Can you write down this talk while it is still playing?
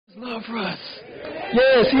Love for us.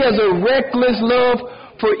 Yes, he has a reckless love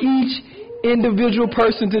for each individual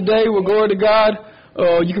person today. Well, glory to God.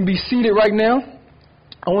 You can be seated right now.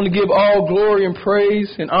 I want to give all glory and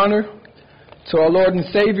praise and honor to our Lord and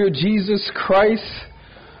Savior, Jesus Christ,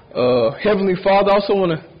 Heavenly Father. I also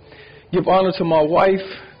want to give honor to my wife.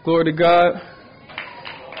 Glory to God.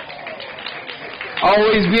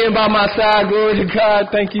 Always being by my side. Glory to God.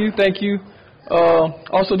 Thank you. Thank you.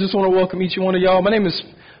 Also, just want to welcome each one of y'all. My name is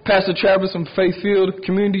Pastor Travis from Faithfield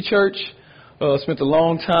Community Church. Spent a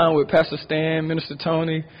long time with Pastor Stan, Minister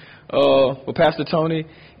Tony, with Pastor Tony,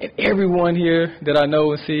 and everyone here that I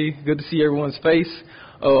know and see. Good to see everyone's face.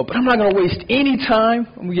 But I'm not going to waste any time.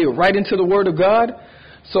 I'm going to get right into the Word of God.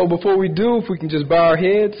 So before we do, if we can just bow our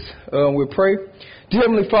heads, we'll pray. Dear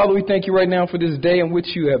Heavenly Father, we thank you right now for this day in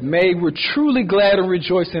which you have made. We're truly glad and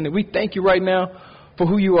rejoicing in it. We thank you right now for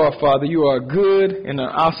who you are, Father. You are a good and an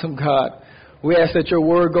awesome God. We ask that your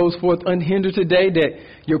word goes forth unhindered today, that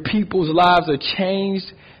your people's lives are changed,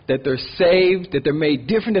 that they're saved, that they're made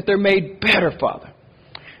different, that they're made better, Father.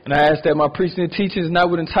 And I ask that my preaching and teaching is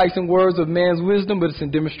not with enticing words of man's wisdom, but it's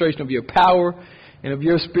in demonstration of your power and of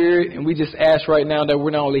your spirit. And we just ask right now that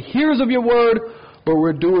we're not only hearers of your word, but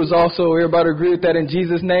we're doers also. Everybody agree with that in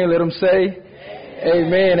Jesus' name? Let them say,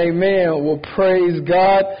 amen, amen. Well, praise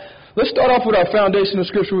God. Let's start off with our foundational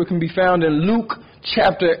scripture, which can be found in Luke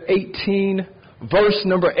chapter 18, verse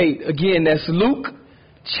number 8. Again, that's Luke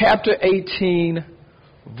chapter 18,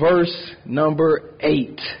 verse number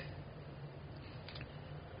 8.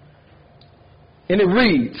 And it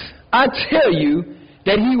reads, I tell you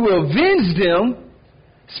that he will avenge them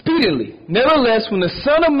speedily. Nevertheless, when the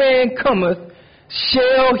Son of Man cometh,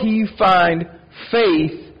 shall he find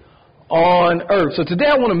faith on earth? So today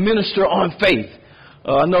I want to minister on faith.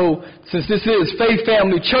 I know since this is Faith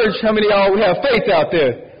Family Church, how many of y'all we have faith out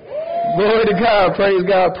there? Glory to God, praise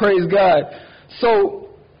God, praise God. So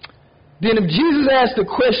then if Jesus asked the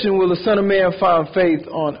question, will the Son of Man find faith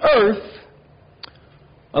on earth?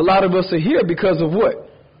 A lot of us are here because of what?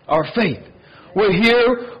 Our faith. We're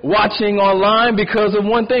here watching online because of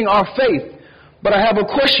one thing, our faith. But I have a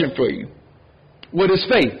question for you. What is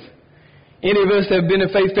faith? Any of us have been in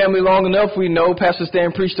Faith Family long enough, we know Pastor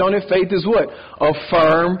Stan preached on it. Faith is what? A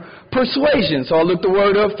firm persuasion. So I looked the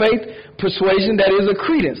word up, faith, persuasion, that is a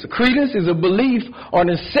credence. A credence is a belief or an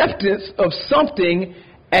acceptance of something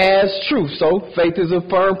as truth. So faith is a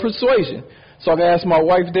firm persuasion. So I can ask my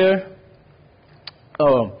wife there.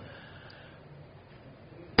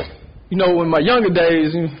 You know, in my younger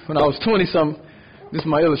days, when I was 20-something, this is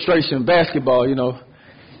my illustration, basketball, you know,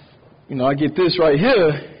 I get this right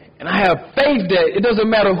here. And I have faith that it doesn't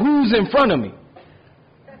matter who's in front of me.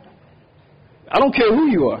 I don't care who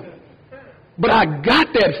you are. But I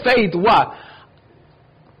got that faith. Why?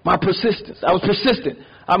 My persistence. I was persistent.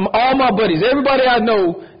 All my buddies, everybody I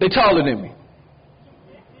know, they taller than me.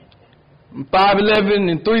 I'm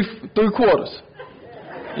 5'11" and 3/4.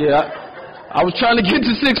 Yeah, I was trying to get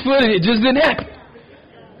to 6 foot and it just didn't happen.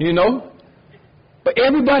 You know? But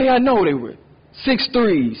everybody I know, they were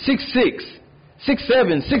 6'3", 6'6".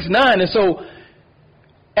 6'7", 6'9", and so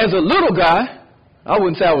as a little guy, I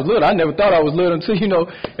wouldn't say I was little. I never thought I was little until,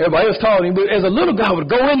 everybody else taller than me. But as a little guy, I would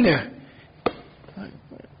go in there.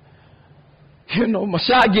 My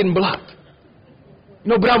shot getting blocked.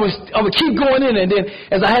 But I would keep going in, and then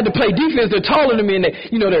as I had to play defense, they're taller than me, and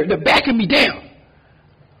they're backing me down.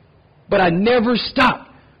 But I never stopped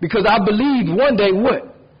because I believed one day what?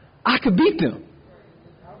 I could beat them.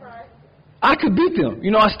 I could beat them.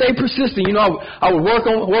 I stayed persistent. I would work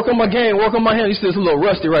on my game, work on my hand. It's a little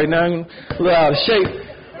rusty right now, a little out of shape.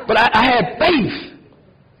 But I had faith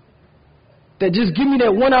that just give me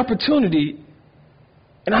that one opportunity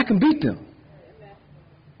and I can beat them.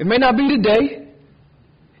 It may not be today.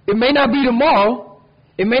 It may not be tomorrow.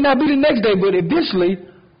 It may not be the next day, but eventually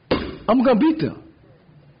I'm going to beat them.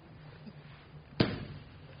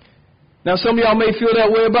 Now, some of y'all may feel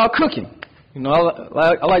that way about cooking.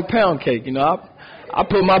 I like pound cake. I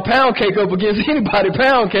put my pound cake up against anybody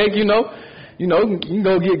pound cake. You can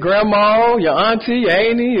go get grandma, your auntie, your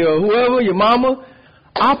auntie, or whoever, your mama.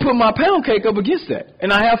 I put my pound cake up against that,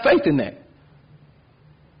 and I have faith in that.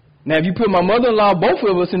 Now, if you put my mother-in-law, both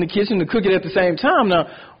of us in the kitchen to cook it at the same time, now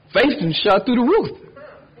faith can shot through the roof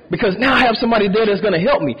because now I have somebody there that's going to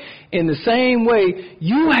help me. In the same way,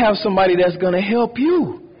 you have somebody that's going to help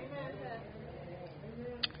you.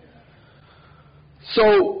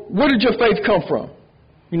 So where did your faith come from?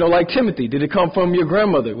 Like Timothy, did it come from your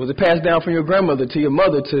grandmother? Was it passed down from your grandmother to your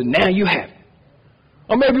mother to now you have it?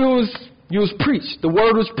 Or maybe it was preached. The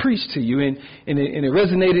word was preached to you and it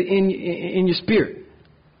resonated in your spirit.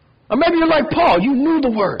 Or maybe you're like Paul. You knew the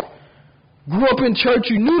word. Grew up in church,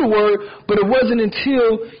 you knew the word, but it wasn't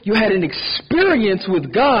until you had an experience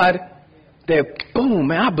with God that, boom,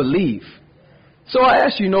 man, I believe. So I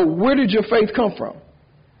ask you, where did your faith come from?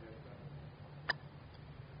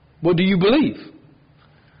 What do you believe?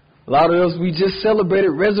 A lot of us, we just celebrated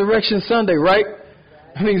Resurrection Sunday, right?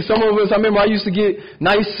 I mean, some of us, I remember I used to get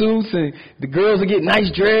nice suits and the girls would get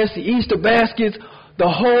nice dress, the Easter baskets, the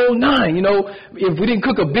whole nine. If we didn't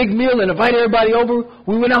cook a big meal and invite everybody over,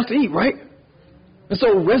 we went out to eat, right? And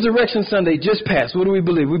so Resurrection Sunday just passed. What do we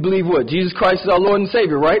believe? We believe what? Jesus Christ is our Lord and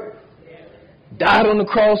Savior, right? Died on the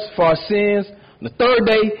cross for our sins. On the third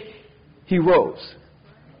day, he rose.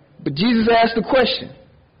 But Jesus asked the question,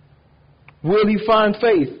 will he find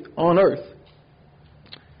faith on earth?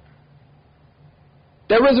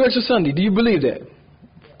 That Resurrection Sunday, do you believe that?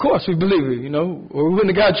 Of course we believe it, Or we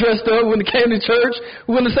wouldn't have got dressed up, we wouldn't have came to church,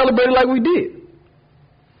 we wouldn't have celebrated like we did.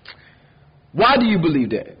 Why do you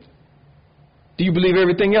believe that? Do you believe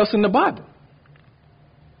everything else in the Bible?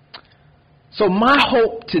 So my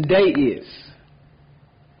hope today is,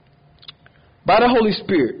 by the Holy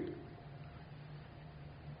Spirit,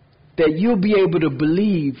 that you'll be able to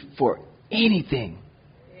believe for anything.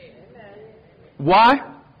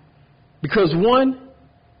 Why? Because one,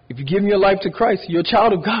 if you give your life to Christ, you're a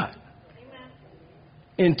child of God.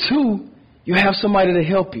 And two, you have somebody to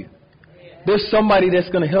help you. There's somebody that's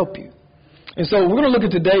going to help you. And so we're going to look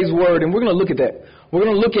at today's word, and we're going to look at that. We're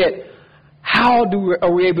going to look at how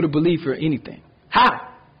are we able to believe for anything? How?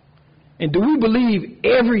 And do we believe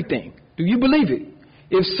everything? Do you believe it?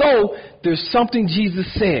 If so, there's something Jesus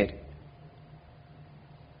said.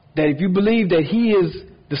 That if you believe that he is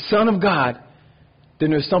the Son of God, then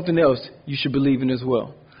there's something else you should believe in as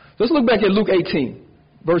well. Let's look back at Luke 18,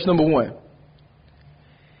 verse number 1.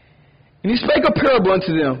 And he spake a parable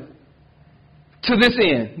unto them, to this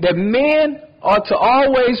end, that men ought to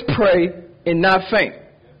always pray and not faint.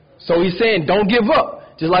 So he's saying, don't give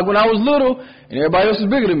up. Just like when I was little and everybody else is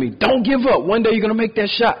bigger than me. Don't give up. One day you're going to make that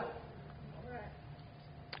shot.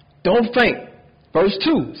 Don't faint. Verse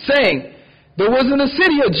 2, saying, there was in a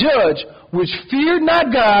city a judge which feared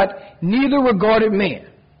not God, neither regarded man.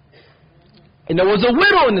 And there was a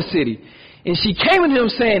widow in the city. And she came unto him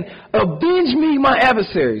saying, avenge me my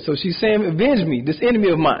adversary. So she's saying, avenge me, this enemy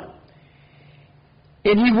of mine.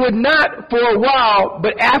 And he would not for a while,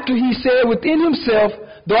 but after he said within himself,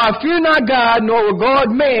 though I fear not God, nor regard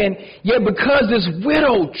man, yet because this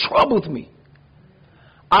widow troubleth me,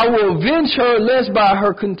 I will avenge her, lest by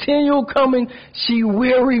her continual coming she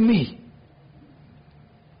weary me.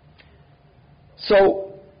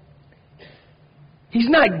 So, he's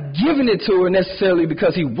not giving it to her necessarily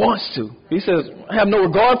because he wants to. He says, I have no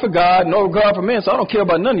regard for God, no regard for man, so I don't care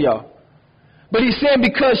about none of y'all. But he's saying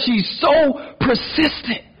because she's so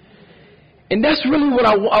persistent. And that's really what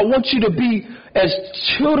I want you to be as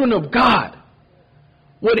children of God.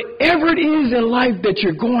 Whatever it is in life that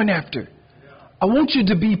you're going after, I want you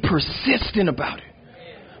to be persistent about it.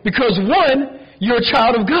 Because one, you're a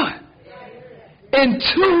child of God. And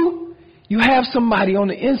two, you have somebody on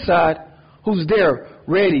the inside who's there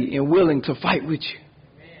ready and willing to fight with you.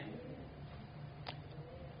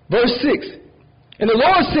 Verse 6, and the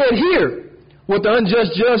Lord said, hear what the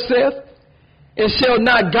unjust judge saith, and shall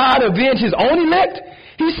not God avenge his own elect?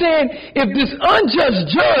 He's saying, if this unjust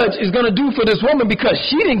judge is going to do for this woman because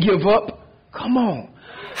she didn't give up, come on.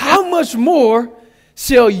 How much more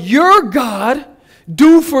shall your God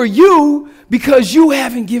do for you because you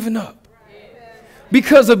haven't given up?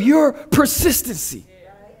 Because of your persistency.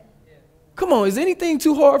 Come on, is anything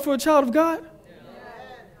too hard for a child of God?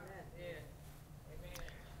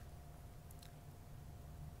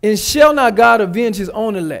 And shall not God avenge his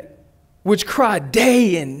own elect, which cry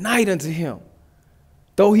day and night unto him,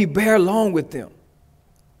 though he bear long with them?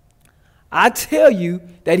 I tell you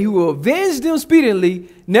that he will avenge them speedily.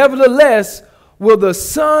 Nevertheless, will the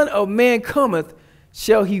Son of Man cometh,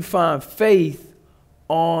 shall he find faith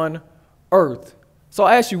on earth? So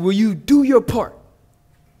I ask you, will you do your part?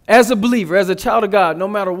 As a believer, as a child of God, no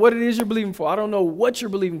matter what it is you're believing for. I don't know what you're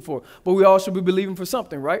believing for, but we all should be believing for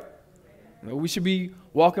something, right? We should be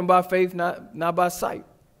walking by faith, not by sight.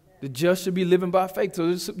 The just should be living by faith.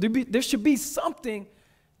 So there should be something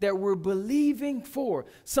that we're believing for,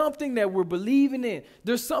 something that we're believing in.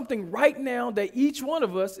 There's something right now that each one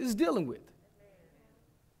of us is dealing with.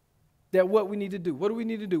 That what we need to do. What do we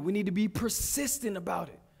need to do? We need to be persistent about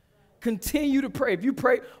it. Continue to pray. If you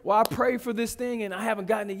pray, well, I prayed for this thing and I haven't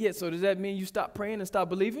gotten it yet. So does that mean you stop praying and stop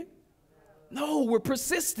believing? No, we're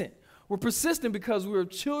persistent. We're persistent because we're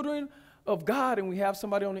children of God and we have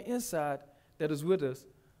somebody on the inside that is with us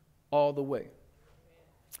all the way.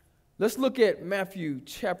 Let's look at Matthew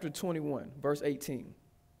chapter 21, verse 18.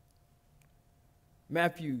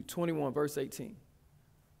 Matthew 21, verse 18.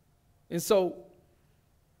 And so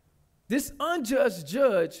this unjust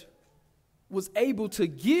judge was able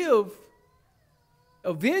to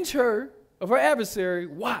avenge her of her adversary.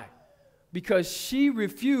 Why? Because she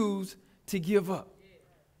refused to give up.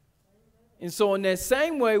 And so in that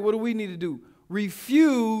same way, what do we need to do?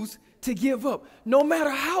 Refuse to give up. No matter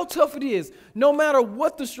how tough it is, no matter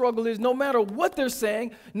what the struggle is, no matter what they're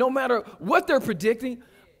saying, no matter what they're predicting,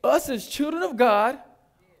 us as children of God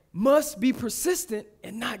must be persistent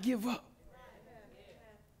and not give up.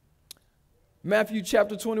 Matthew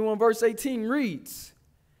chapter 21, verse 18 reads,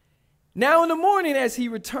 "Now in the morning as he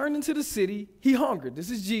returned into the city, he hungered." This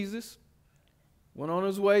is Jesus. Went on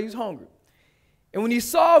his way, he's hungry. "And when he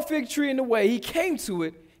saw a fig tree in the way, he came to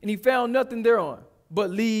it, and he found nothing thereon but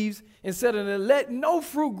leaves, and said unto it, Let no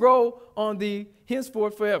fruit grow on thee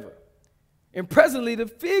henceforth forever. And presently the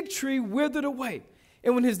fig tree withered away.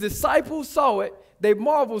 And when his disciples saw it, they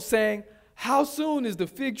marveled, saying, How soon is the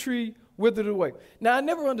fig tree withered away?" Now, I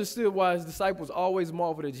never understood why his disciples always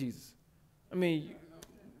marveled at Jesus. I mean,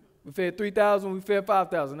 we fed 3,000, we fed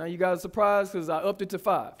 5,000. Now you got a surprise because I upped it to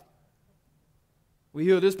 5. We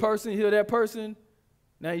heal this person, heal that person.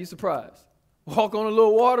 Now you're surprised. Walk on a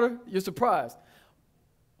little water, you're surprised.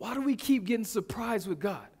 Why do we keep getting surprised with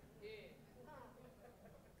God?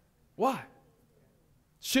 Why?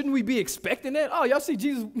 Shouldn't we be expecting that? Oh, y'all see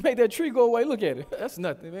Jesus made that tree go away. Look at it. That's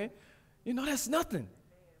nothing, man. You know, that's nothing.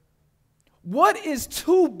 What is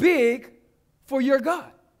too big for your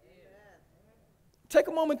God? Take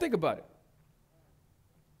a moment and think about it.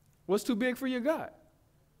 What's too big for your God?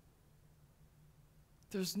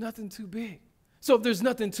 There's nothing too big. So if there's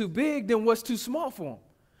nothing too big, then what's too small for him?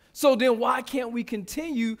 So then why can't we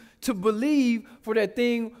continue to believe for that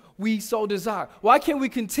thing we so desire? Why can't we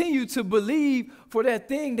continue to believe for that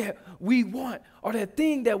thing that we want or that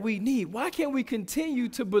thing that we need? Why can't we continue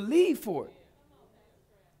to believe for it?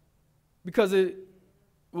 Because it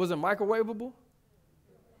wasn't microwavable?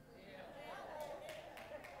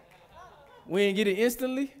 We didn't get it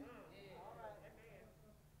instantly?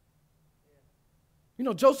 You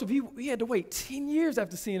know, Joseph, he had to wait 10 years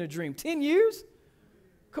after seeing a dream. 10 years?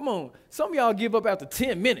 Come on. Some of y'all give up after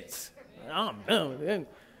 10 minutes. I'm done.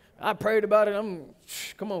 I prayed about it.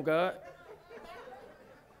 Come on, God.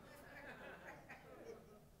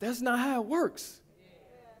 That's not how it works.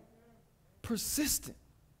 Persistent.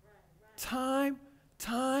 Time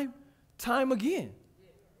again.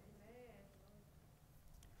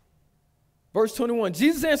 Verse 21,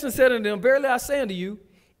 Jesus answered and said unto them, Verily I say unto you,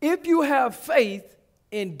 if you have faith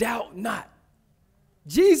and doubt not.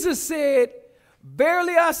 Jesus said,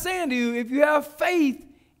 Verily I say unto you, if you have faith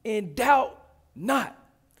and doubt not.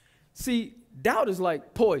 See, doubt is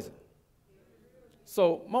like poison.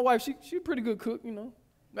 So my wife, she a pretty good cook, you know.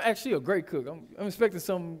 Actually, a great cook. I'm expecting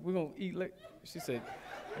something we're going to eat later. She said,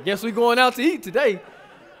 I guess we're going out to eat today.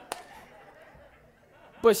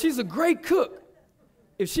 But she's a great cook.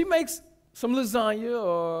 If she makes some lasagna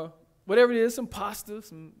or whatever it is, some pasta,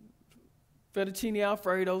 some fettuccine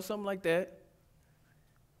alfredo, something like that,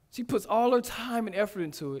 she puts all her time and effort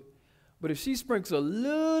into it. But if she sprinkles a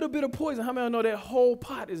little bit of poison, how many of you know that whole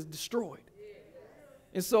pot is destroyed?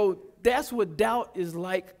 And so that's what doubt is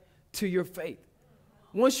like to your faith.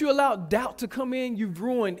 Once you allow doubt to come in, you've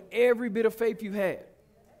ruined every bit of faith you had.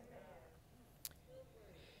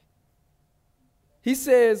 He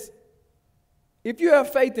says, if you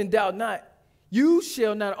have faith and doubt not, you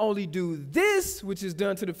shall not only do this which is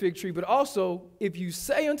done to the fig tree, but also if you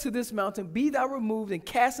say unto this mountain, be thou removed and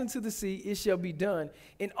cast into the sea, it shall be done.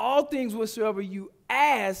 In all things whatsoever you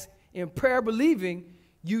ask in prayer believing,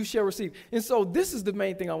 you shall receive. And so this is the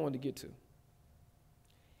main thing I wanted to get to.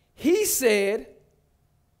 He said,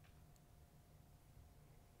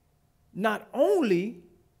 not only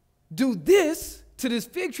do this to this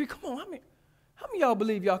fig tree, come on, how many of y'all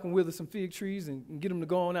believe y'all can wither some fig trees and get them to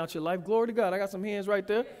go on out your life? Glory to God. I got some hands right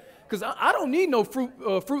there. Because I don't need no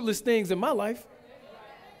fruitless things in my life.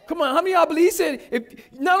 Come on, how many of y'all believe? He said,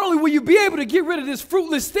 if, not only will you be able to get rid of this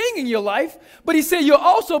fruitless thing in your life, but he said you'll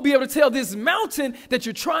also be able to tell this mountain that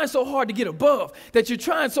you're trying so hard to get above, that you're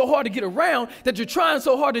trying so hard to get around, that you're trying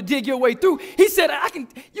so hard to dig your way through. He said,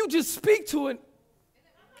 you just speak to it,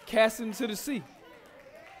 cast it into the sea.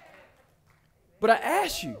 But I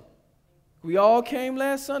ask you, we all came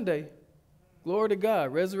last Sunday. Glory to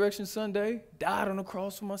God. Resurrection Sunday. Died on the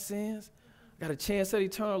cross for my sins. Got a chance at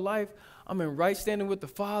eternal life. I'm in right standing with the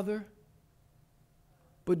Father.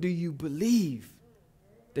 But do you believe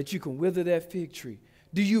that you can wither that fig tree?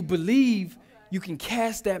 Do you believe you can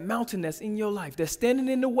cast that mountain that's in your life, that's standing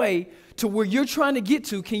in the way to where you're trying to get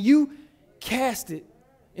to. Can you cast it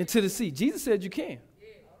into the sea? Jesus said you can,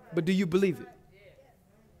 but do you believe it?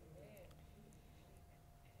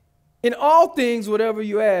 In all things, whatever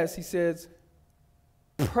you ask, he says,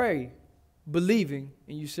 pray, believing,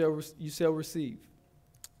 and you shall receive.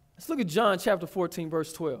 Let's look at John chapter 14,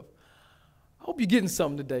 verse 12. I hope you're getting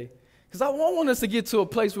something today, because I want us to get to a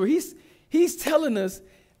place where he's telling us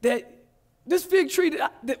that this fig tree,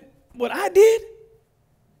 that what I did,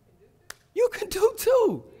 you can do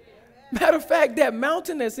too. Matter of fact, that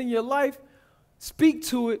mountain that's in your life, speak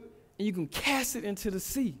to it, and you can cast it into the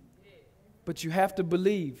sea. But you have to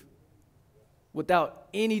believe without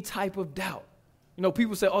any type of doubt. You know,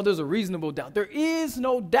 people say, oh, there's a reasonable doubt. There is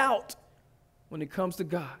no doubt when it comes to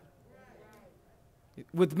God.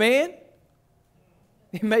 With man,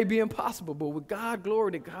 it may be impossible, but with God,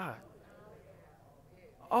 glory to God.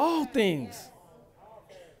 All things.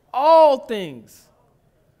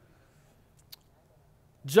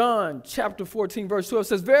 John chapter 14, verse 12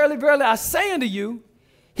 says, verily, verily, I say unto you,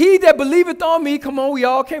 he that believeth on me, come on, we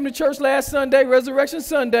all came to church last Sunday, Resurrection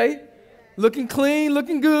Sunday, looking clean,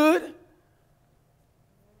 looking good.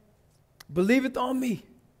 Believeth on me.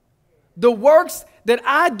 The works that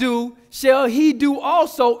I do shall he do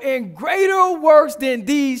also, and greater works than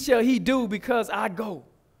these shall he do, because I go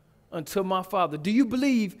unto my Father. Do you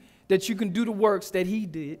believe that you can do the works that he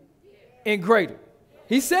did and greater?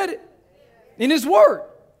 He said it in his word.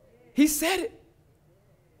 He said it.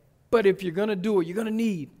 But if you're going to do it, you're going to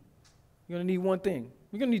need one thing.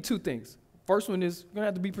 You're going to need two things. First one is you're going to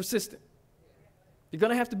have to be persistent. You're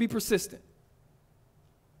going to have to be persistent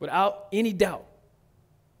without any doubt.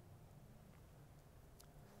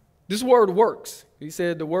 This word works. He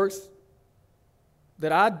said the works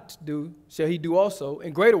that I do shall he do also,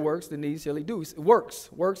 and greater works than these shall he do. It works.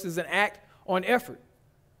 Works is an act on effort.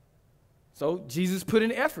 So Jesus put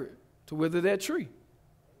in effort to wither that tree.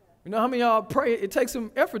 You know how many of y'all pray? It takes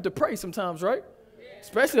some effort to pray sometimes, right? Yeah.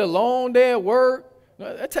 Especially a long day at work.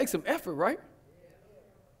 That takes some effort, right?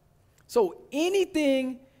 So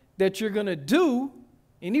anything that you're going to do,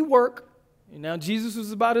 any work, and now Jesus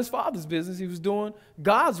was about his Father's business. He was doing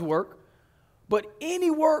God's work. But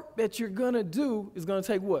any work that you're going to do is going to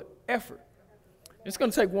take what? Effort. It's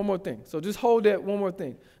going to take one more thing. So just hold that one more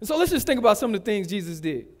thing. And so let's just think about some of the things Jesus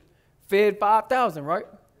did. Fed 5,000, right?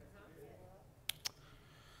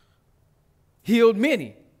 Healed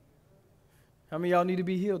many. How many of y'all need to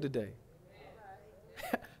be healed today?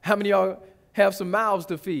 How many of y'all have some mouths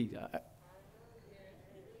to feed?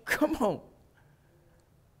 Come on.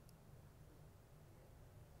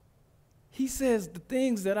 He says the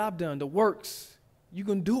things that I've done, the works, you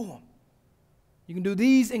can do them. You can do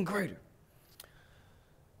these and greater.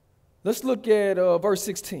 Let's look at verse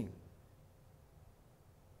 16.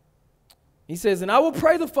 He says, and I will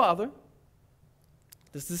pray the Father.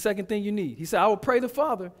 This is the second thing you need. He said, I will pray the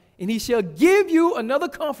Father, and he shall give you another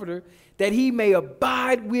comforter, that he may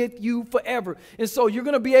abide with you forever. And so you're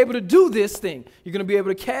going to be able to do this thing. You're going to be able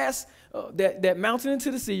to cast that mountain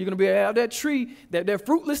into the sea. You're going to be able to have that tree, that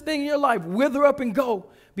fruitless thing in your life wither up and go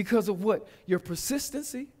because of what? Your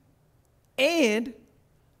persistency and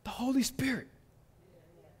the Holy Spirit.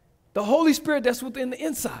 The Holy Spirit that's within the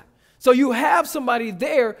inside. So you have somebody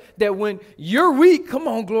there that when you're weak, come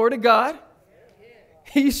on, glory to God,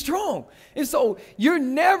 he's strong. And so you're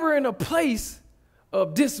never in a place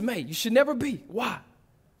of dismay. You should never be. Why?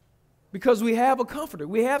 Because we have a comforter.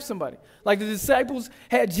 We have somebody. Like the disciples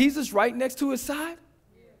had Jesus right next to his side.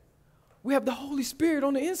 We have the Holy Spirit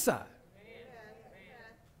on the inside.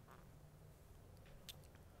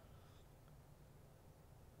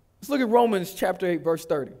 Let's look at Romans chapter 8, verse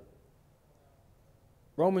 30.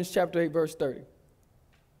 Romans chapter 8, verse 30.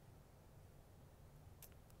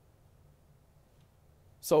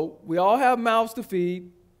 So we all have mouths to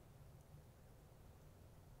feed.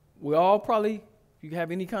 We all probably, if you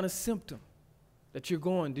have any kind of symptom that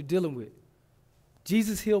you're dealing with.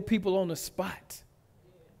 Jesus healed people on the spot.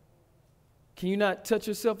 Can you not touch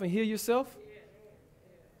yourself and heal yourself?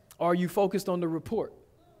 Or are you focused on the report?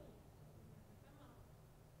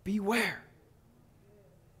 Beware.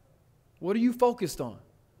 What are you focused on?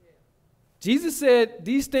 Jesus said,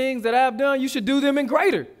 these things that I've done, you should do them in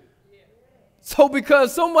greater. So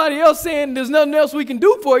because somebody else saying there's nothing else we can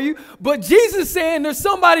do for you, but Jesus saying there's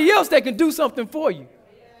somebody else that can do something for you.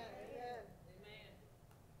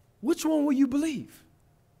 Which one will you believe?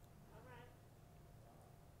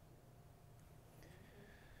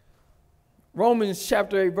 Romans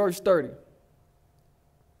chapter 8, verse 30.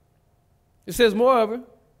 It says, moreover,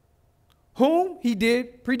 whom he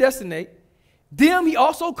did predestinate, Them he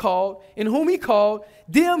also called, in whom he called,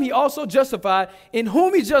 them he also justified, in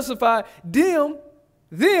whom he justified, them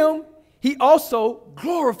he also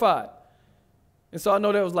glorified. And so I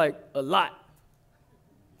know that was like a lot.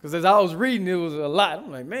 Because as I was reading, it was a lot.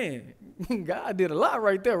 I'm like, man, God did a lot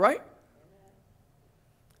right there, right?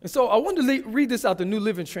 And so I wanted to read this out the New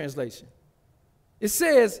Living Translation. It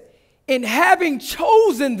says, in having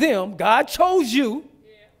chosen them, God chose you.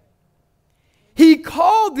 He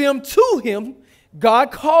called them to him.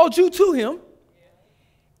 God called you to him.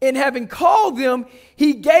 And having called them,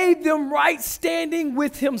 he gave them right standing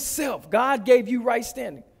with himself. God gave you right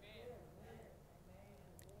standing.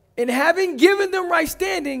 And having given them right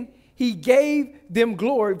standing, he gave them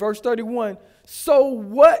glory. Verse 31. So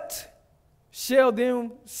what shall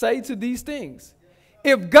them say to these things?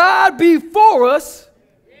 If God be for us,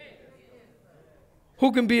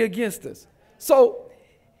 who can be against us? So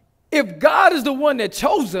if God is the one that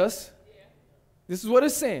chose us, this is what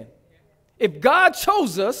it's saying. If God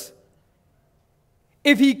chose us,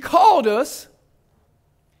 if he called us,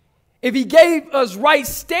 if he gave us right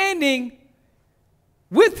standing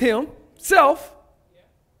with himself,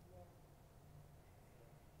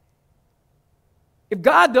 if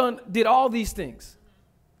God did all these things,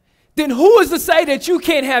 then who is to say that you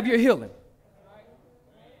can't have your healing?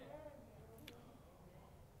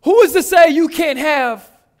 Who is to say you can't have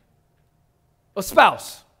a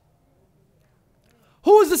spouse?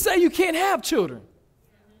 Who is to say you can't have children?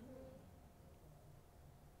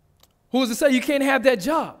 Who is to say you can't have that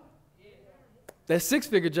job? That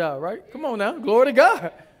six-figure job, right? Come on now. Glory to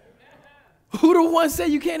God. Who the one say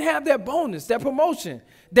you can't have that bonus, that promotion,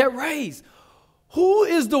 that raise? Who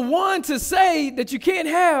is the one to say that you can't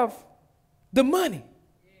have the money?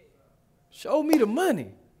 Show me the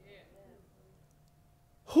money.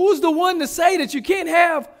 Who's the one to say that you can't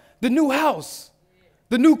have the new house,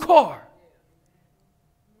 the new car?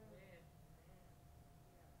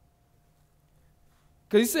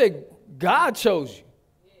 Because he said God chose you.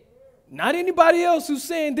 Not anybody else who's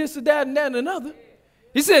saying this or that and that and another.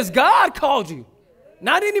 He says God called you.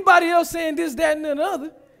 Not anybody else saying this, that, and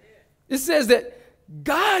another. It says that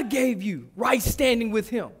God gave you right standing with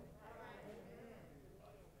him.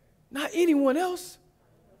 Not anyone else.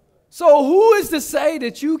 So who is to say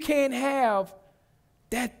that you can't have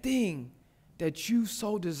that thing that you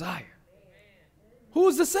so desire? Who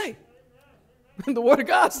is to say? The word of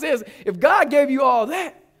God says, if God gave you all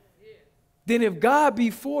that, then if God be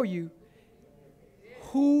for you,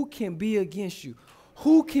 who can be against you?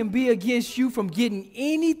 Who can be against you from getting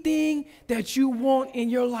anything that you want in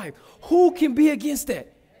your life? Who can be against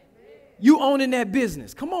that? You owning that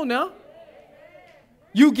business. Come on now.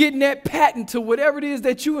 You getting that patent to whatever it is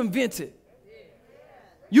that you invented.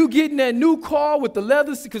 You getting that new car with the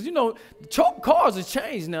leather seat, because you know, cars have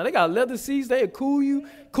changed now. They got leather seats. They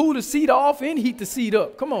cool the seat off and heat the seat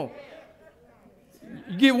up. Come on.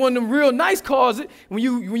 You get one of them real nice cars. When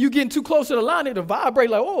you getting too close to the line, it'll vibrate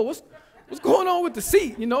like, oh, what's going on with the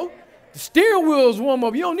seat? You know, the steering wheel's warm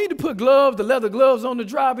up. You don't need to put the leather gloves on the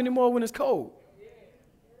drive anymore when it's cold.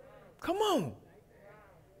 Come on.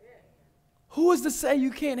 Who is to say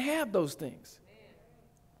you can't have those things?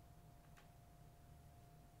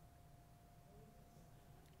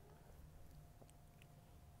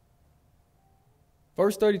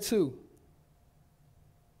 Verse 32.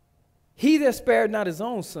 He that spared not his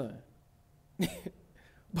own son,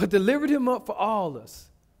 but delivered him up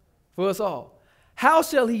for us all. How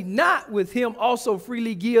shall he not with him also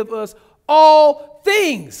freely give us all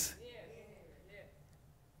things?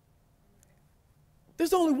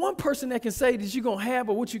 There's only one person that can say that you're going to have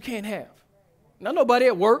or what you can't have. Not nobody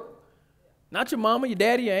at work. Not your mama, your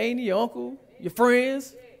daddy, your auntie, your uncle, your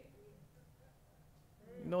friends.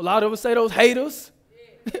 You know, a lot of us say those haters.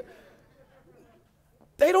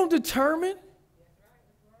 They don't determine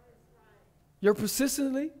your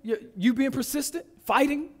you being persistent,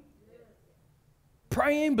 fighting,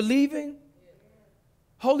 praying, believing,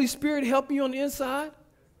 Holy Spirit helping you on the inside.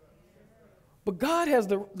 But God has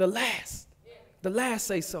the last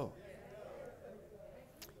say so.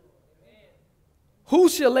 Who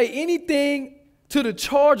shall lay anything to the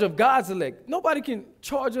charge of God's elect? Nobody can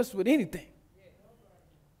charge us with anything.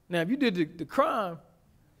 Now, if you did the crime,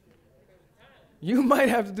 you might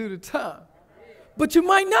have to do the time. But you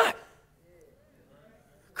might not.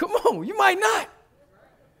 Come on, you might not.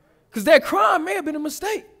 Because that crime may have been a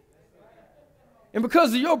mistake. And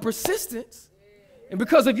because of your persistence, and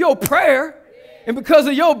because of your prayer, and because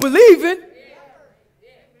of your believing,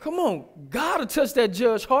 come on, God will touch that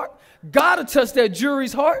judge's heart. God will touch that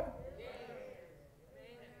jury's heart.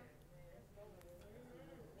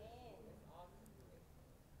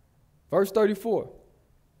 Verse 34.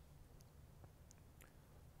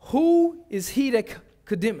 Who is he that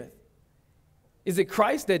condemneth? Is it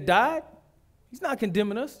Christ that died? He's not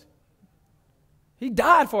condemning us. He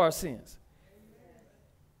died for our sins.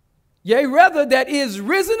 Yea, rather, that is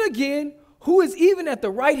risen again, who is even at the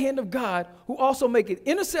right hand of God, who also maketh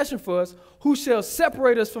intercession for us, who shall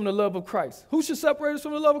separate us from the love of Christ. Who shall separate us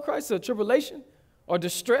from the love of Christ? A tribulation, or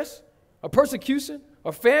distress, or persecution,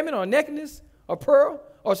 or famine, or nakedness, or peril,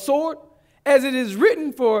 or sword? As it is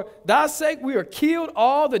written, for thy sake we are killed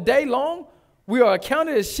all the day long. We are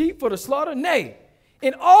accounted as sheep for the slaughter. Nay,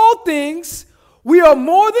 in all things we are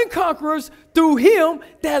more than conquerors through him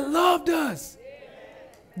that loved us.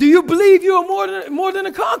 Do you believe you are more than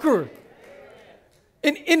a conqueror?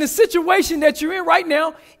 In the situation that you're in right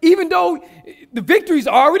now, even though the victory is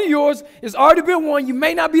already yours, it's already been won, you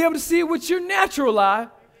may not be able to see it with your natural eye.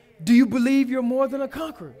 Do you believe you're more than a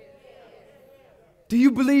conqueror? Do you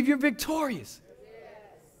believe you're victorious?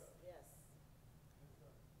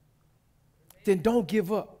 Then don't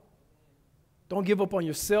give up. Don't give up on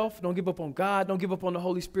yourself. Don't give up on God. Don't give up on the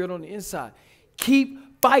Holy Spirit on the inside.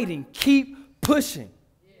 Keep fighting. Keep pushing.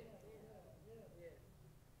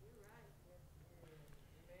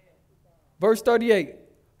 Verse 38.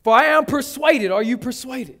 For I am persuaded. Are you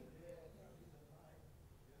persuaded?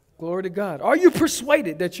 Glory to God. Are you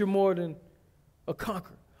persuaded that you're more than a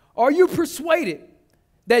conqueror? Are you persuaded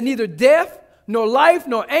that neither death, nor life,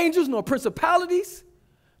 nor angels, nor principalities,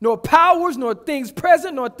 nor powers, nor things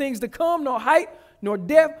present, nor things to come, nor height, nor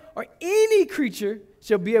depth, or any creature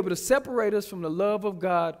shall be able to separate us from the love of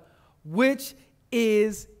God, which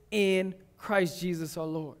is in Christ Jesus our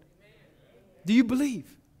Lord? Do you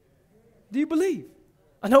believe? Do you believe?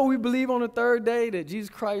 I know we believe on the third day that Jesus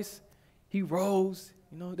Christ, he rose,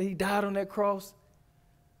 that he died on that cross.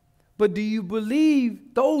 But do you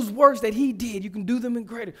believe those works that he did, you can do them in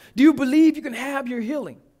greater? Do you believe you can have your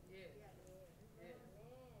healing?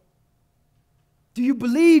 Do you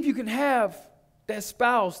believe you can have that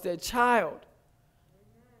spouse, that child?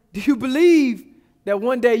 Do you believe that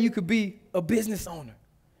one day you could be a business owner?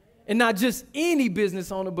 And not just any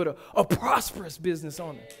business owner, but a prosperous business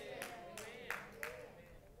owner.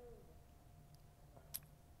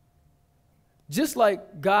 Just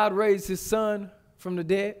like God raised his son from the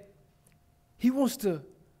dead, he wants to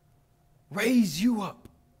raise you up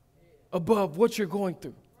above what you're going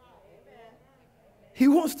through. He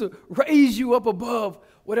wants to raise you up above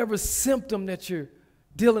whatever symptom that you're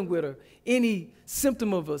dealing with or any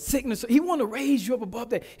symptom of a sickness. He wants to raise you up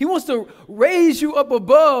above that. He wants to raise you up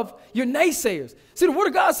above your naysayers. See, the Word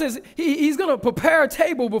of God says he's going to prepare a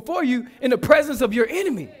table before you in the presence of your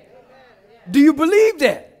enemy. Do you believe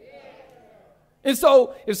that? And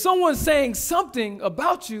so if someone's saying something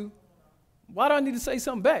about you, why do I need to say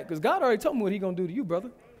something back? Because God already told me what he's going to do to you, brother.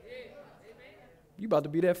 You about to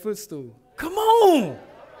be that footstool. Come on.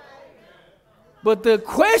 But the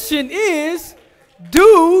question is,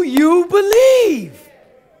 do you believe?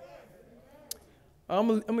 I'm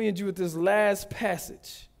going to end you with this last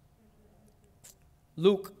passage.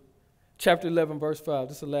 Luke chapter 11, verse 5.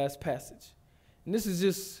 This is the last passage. And this is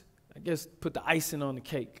just, I guess, put the icing on the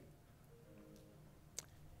cake.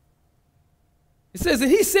 It says,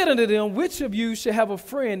 and he said unto them, which of you shall have a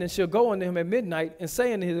friend and shall go unto him at midnight and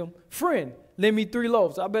say unto him, friend, lend me 3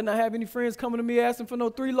 loaves. I better not have any friends coming to me asking for no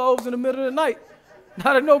 3 loaves in the middle of the night.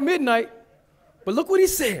 Not at no midnight. But look what he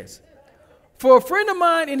says. For a friend of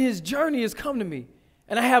mine in his journey has come to me,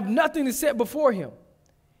 and I have nothing to set before him.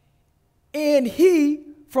 And he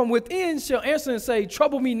from within shall answer and say,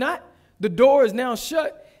 trouble me not. The door is now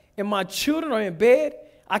shut, and my children are in bed.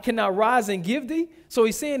 I cannot rise and give thee. So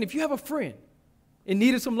he's saying, if you have a friend and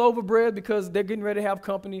needed some loaf of bread because they're getting ready to have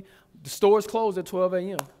company, the store's closed at 12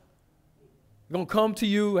 a.m. They're going to come to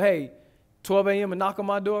you, hey, 12 a.m. and knock on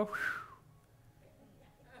my door. Whew.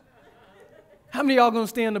 How many of y'all going to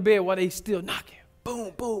stay in the bed while they still knocking?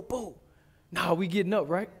 Boom, boom, boom. Now we getting up,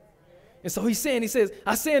 right? And so he says,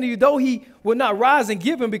 I say unto you, though he will not rise and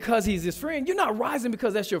give him because he's his friend, you're not rising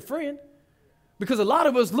because that's your friend. Because a lot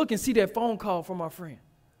of us look and see that phone call from our friend.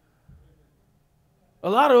 A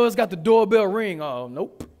lot of us got the doorbell ring. Oh,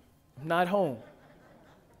 nope, I'm not home.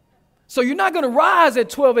 So you're not going to rise at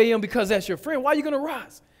 12 a.m. because that's your friend. Why are you going to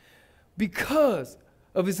rise? Because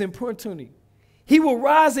of his importunity. He will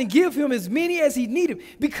rise and give him as many as he needed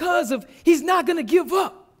because of he's not going to give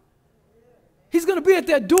up. He's going to be at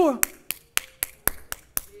that door.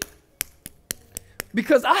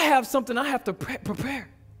 Because I have something I have to prepare.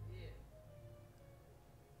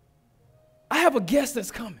 I have a guest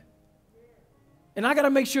that's coming. And I got to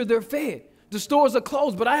make sure they're fed. The stores are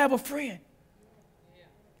closed, but I have a friend.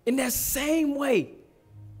 In that same way,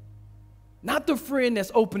 Not the friend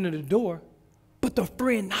that's opening the door, but the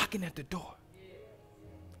friend knocking at the door.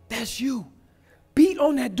 That's you. Beat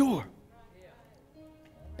on that door.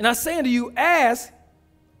 And I say unto you, ask,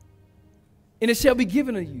 and it shall be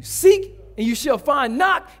given unto you. Seek, and you shall find.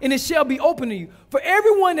 Knock, and it shall be opened to you. For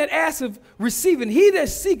everyone that asketh, receiveth. He that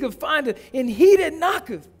seeketh, findeth. And he that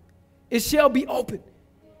knocketh, it shall be opened.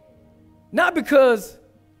 Not because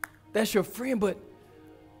that's your friend, but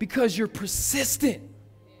because you're persistent.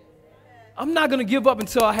 I'm not going to give up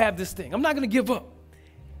until I have this thing. I'm not going to give up.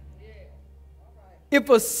 If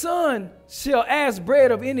a son shall ask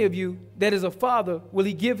bread of any of you that is a father, will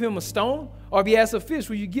he give him a stone? Or if he asks a fish,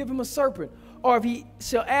 will you give him a serpent? Or if he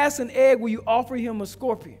shall ask an egg, will you offer him a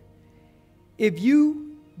scorpion? If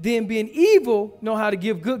you then, being evil, know how to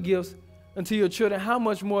give good gifts unto your children, how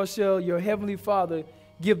much more shall your heavenly Father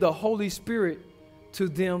give the Holy Spirit to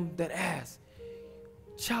them that ask?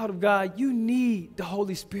 Child of God, you need the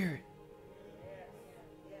Holy Spirit.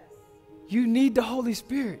 You need the Holy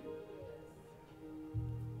Spirit.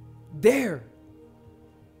 There,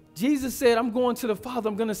 Jesus said, I'm going to the Father.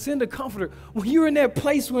 I'm going to send a comforter. When you're in that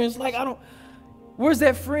place where it's like, where's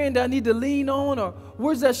that friend that I need to lean on? Or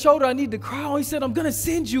where's that shoulder I need to cry on? He said, I'm going to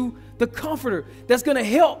send you the comforter that's going to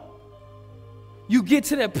help you get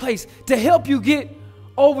to that place, to help you get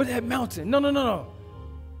over that mountain. No.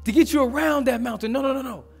 To get you around that mountain.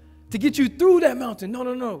 No. To get you through that mountain.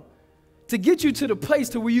 No. To get you to the place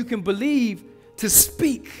to where you can believe, to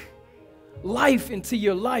speak life into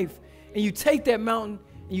your life. And you take that mountain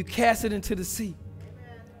and you cast it into the sea.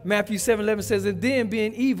 Matthew 7:11 says, and then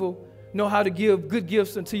being evil, know how to give good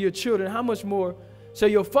gifts unto your children. How much more shall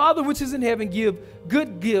your Father which is in heaven give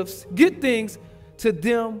good gifts, good things to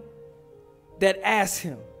them that ask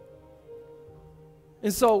him?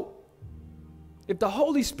 And so, if the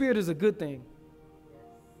Holy Spirit is a good thing,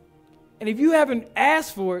 and if you haven't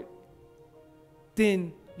asked for it,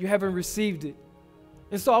 then you haven't received it.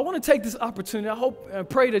 And so I want to take this opportunity. I hope and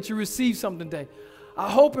pray that you receive something today. I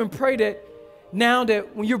hope and pray that now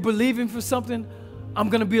that when you're believing for something, I'm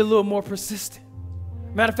going to be a little more persistent.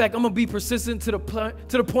 Matter of fact, I'm going to be persistent to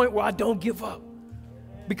the point where I don't give up.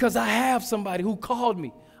 Because I have somebody who called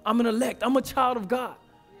me. I'm an elect. I'm a child of God.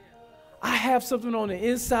 I have something on the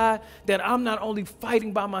inside that I'm not only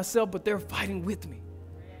fighting by myself, but they're fighting with me.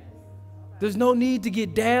 There's no need to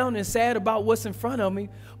get down and sad about what's in front of me,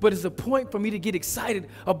 but it's a point for me to get excited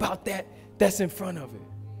about that's in front of it.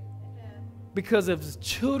 Because as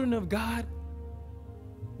children of God,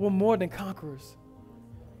 we're more than conquerors.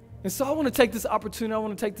 And so I want to take this opportunity, I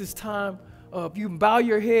want to take this time. If you can bow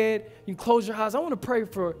your head, you can close your eyes. I want to pray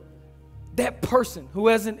for that person who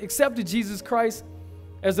hasn't accepted Jesus Christ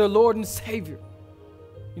as their Lord and Savior.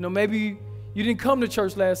 You know, maybe you didn't come to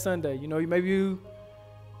church last Sunday. You know, maybe you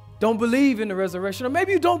don't believe in the resurrection, or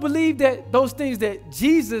maybe you don't believe that those things that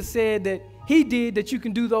Jesus said that he did, that you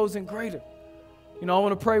can do those and greater. You know, I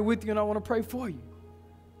want to pray with you and I want to pray for you.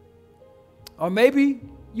 Or maybe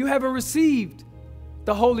you haven't received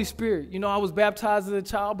the Holy Spirit. You know, I was baptized as a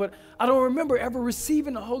child, but I don't remember ever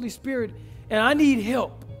receiving the Holy Spirit, and I need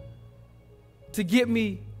help to get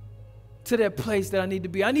me to that place that I need to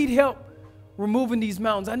be. I need help removing these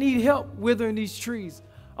mountains. I need help withering these trees.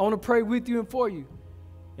 I want to pray with you and for you.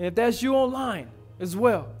 And if that's you online as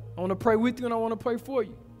well, I want to pray with you and I want to pray for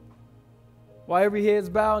you. While every head's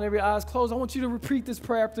bowed and every eye's closed, I want you to repeat this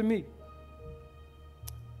prayer after me.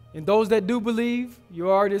 And those that do believe, you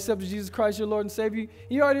already accepted Jesus Christ, your Lord and Savior.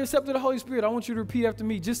 You already accepted the Holy Spirit. I want you to repeat after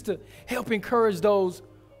me just to help encourage those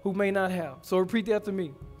who may not have. So repeat after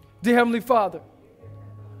me. Dear Heavenly Father,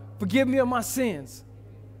 forgive me of my sins.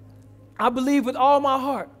 I believe with all my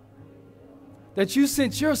heart that you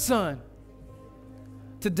sent your Son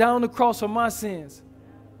to die on the cross for my sins.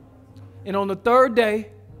 And on the third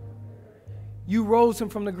day, you rose him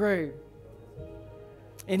from the grave.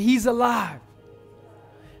 And he's alive.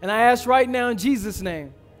 And I ask right now in Jesus'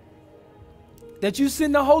 name that you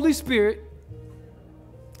send the Holy Spirit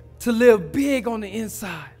to live big on the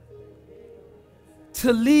inside,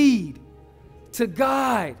 to lead, to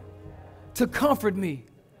guide, to comfort me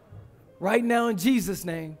right now in Jesus'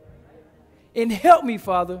 name. And help me,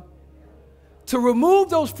 Father, to remove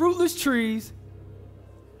those fruitless trees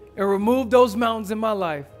and remove those mountains in my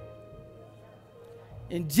life.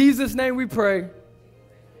 In Jesus' name we pray.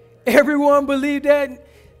 Everyone believe that?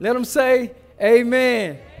 Let them say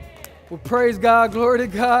amen. Well, praise God. Glory to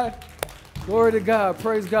God. Glory to God.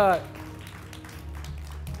 Praise God.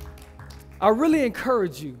 I really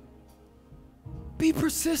encourage you. Be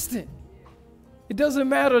persistent. It doesn't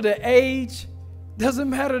matter the age. Doesn't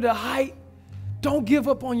matter the height. Don't give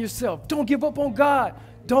up on yourself. Don't give up on God.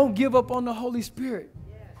 Don't give up on the Holy Spirit.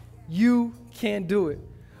 You can do it.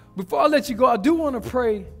 Before I let you go, I do want to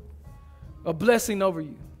pray a blessing over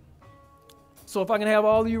you. So if I can have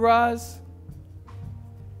all of you rise,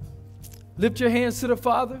 lift your hands to the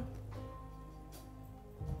Father.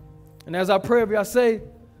 And as I pray over you, I say,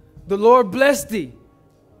 the Lord bless thee.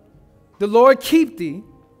 The Lord keep thee.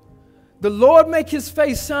 The Lord make his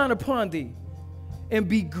face shine upon thee and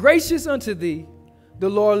be gracious unto thee. The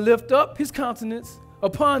Lord lift up his countenance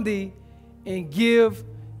upon thee and give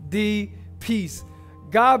thee peace.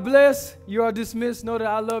 God bless. You are dismissed. Know that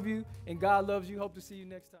I love you and God loves you. Hope to see you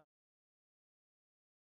next time.